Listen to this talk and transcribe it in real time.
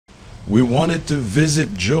we wanted to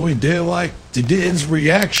visit Joey Daylight's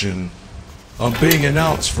reaction on being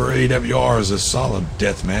announced for AWR's Asylum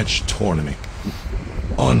Deathmatch Tournament.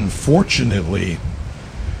 Unfortunately,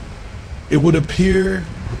 it would appear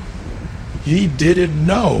he didn't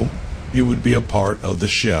know he would be a part of the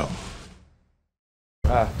show.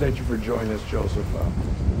 Thank you for joining us, Joseph.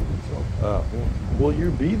 Will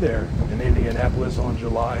you be there in Indianapolis on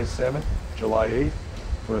July 7th, July 8th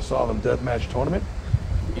for a Asylum Deathmatch Tournament?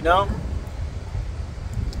 You know,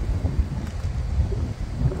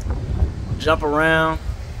 jump around,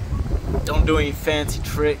 don't do any fancy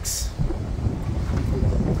tricks.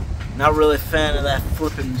 Not really a fan of that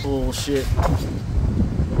flipping bullshit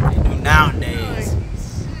they do nowadays.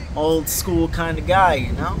 Old school kind of guy,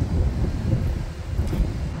 you know?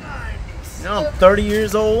 You know, I'm 30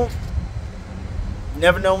 years old. You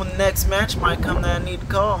never know when the next match might come that I need to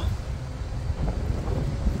call.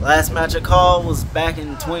 Last match I called was back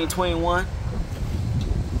in 2021.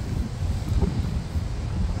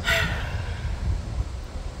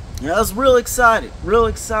 Yeah, I was real excited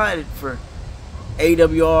for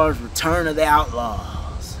AWR's Return of the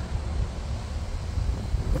Outlaws.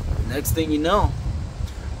 Next thing you know,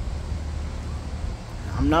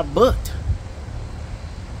 I'm not booked.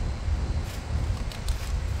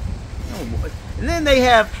 Oh boy. And then they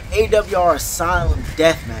have AWR Asylum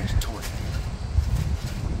Deathmatch Tournament.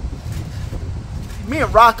 Me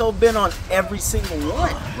and Rocco been on every single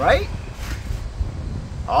one, right?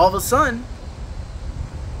 All of a sudden,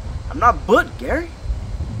 I'm not booked, Gary.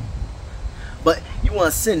 But you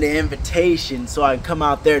want to send an invitation so I can come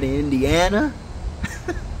out there to Indiana?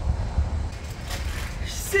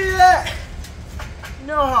 See that? You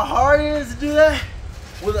know how hard it is to do that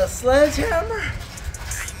with a sledgehammer?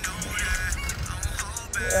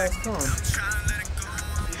 Yeah, come on.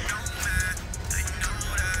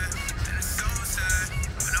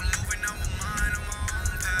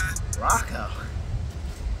 Rocco.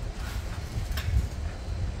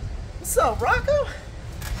 What's up, Rocco?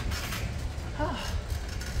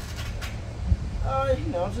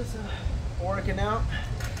 You know, just working out,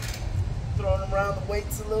 throwing around the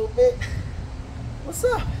weights a little bit. What's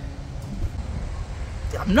up?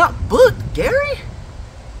 I'm not booked, Gary.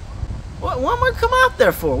 What am I gonna come out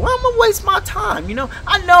there for? Why am I gonna waste my time? You know,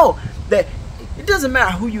 I know that it doesn't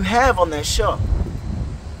matter who you have on that show.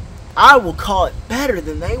 I will call it better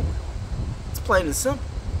than they will. It's plain and simple.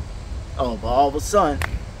 Oh, but all of a sudden,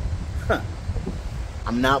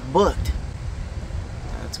 I'm not booked.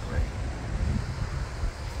 That's great.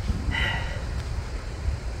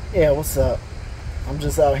 Yeah, what's up? I'm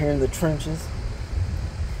just out here in the trenches.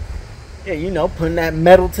 Yeah, you know, putting that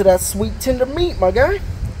metal to that sweet tender meat, my guy.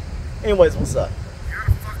 Anyways, what's up? You got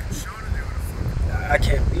a fucking show to do. I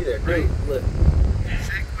can't be there, dude. Look.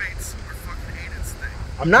 Shake weights or fucking Aiden's thing.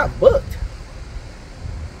 I'm not booked.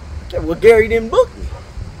 Okay, well, Gary didn't book me.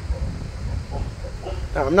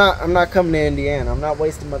 No, I'm not coming to Indiana. I'm not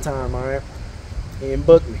wasting my time, alright? He didn't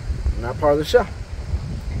book me. I'm not part of the show.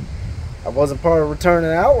 I wasn't part of Return of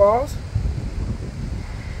the Outlaws.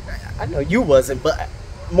 I know you wasn't, but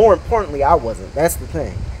more importantly, I wasn't. That's the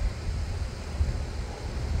thing.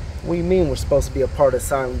 What do you mean we're supposed to be a part of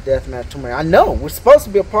Asylum Deathmatch Tournament? I know we're supposed to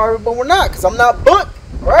be a part of it, but we're not, because I'm not booked,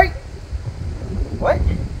 right? What?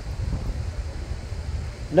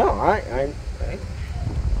 No, I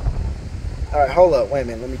Alright, hold up, wait a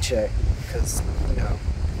minute, let me check. Because, you know,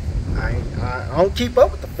 I don't keep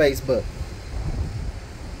up with the Facebook.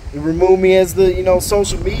 You removed me as the, you know,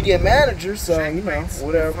 social media manager, so, you know,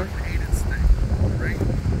 whatever.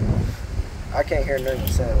 I can't hear nothing you're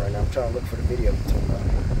saying right now. I'm trying to look for the video.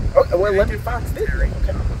 Okay, well, let me find the video.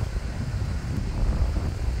 Okay.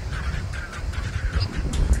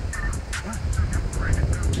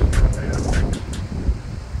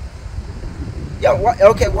 Yo,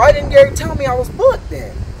 okay, why didn't Gary tell me I was booked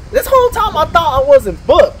then? This whole time I thought I wasn't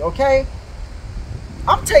booked, okay?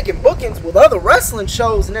 I'm taking bookings with other wrestling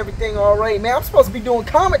shows and everything already, man. I'm supposed to be doing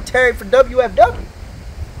commentary for WFW.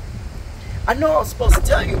 I know I was supposed to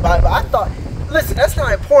tell you about it, but I thought, listen, that's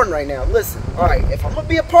not important right now. Listen, alright, if I'm going to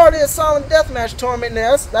be a part of the Asylum Deathmatch Tournament,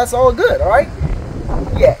 that's all good, alright?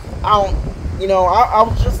 Yeah, I don't, you know, I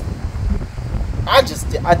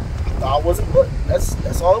thought I wasn't booked.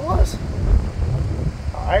 That's all it was.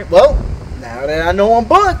 Alright, well, now that I know I'm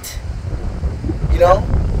booked, you know,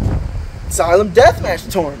 Asylum Deathmatch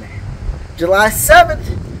Tournament, July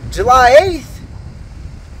 7th, July 8th,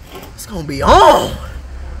 it's gonna be on.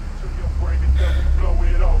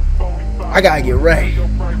 I gotta get ready.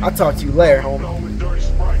 I'll talk to you later, homie.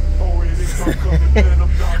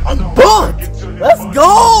 I'm booked! Let's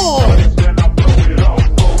go!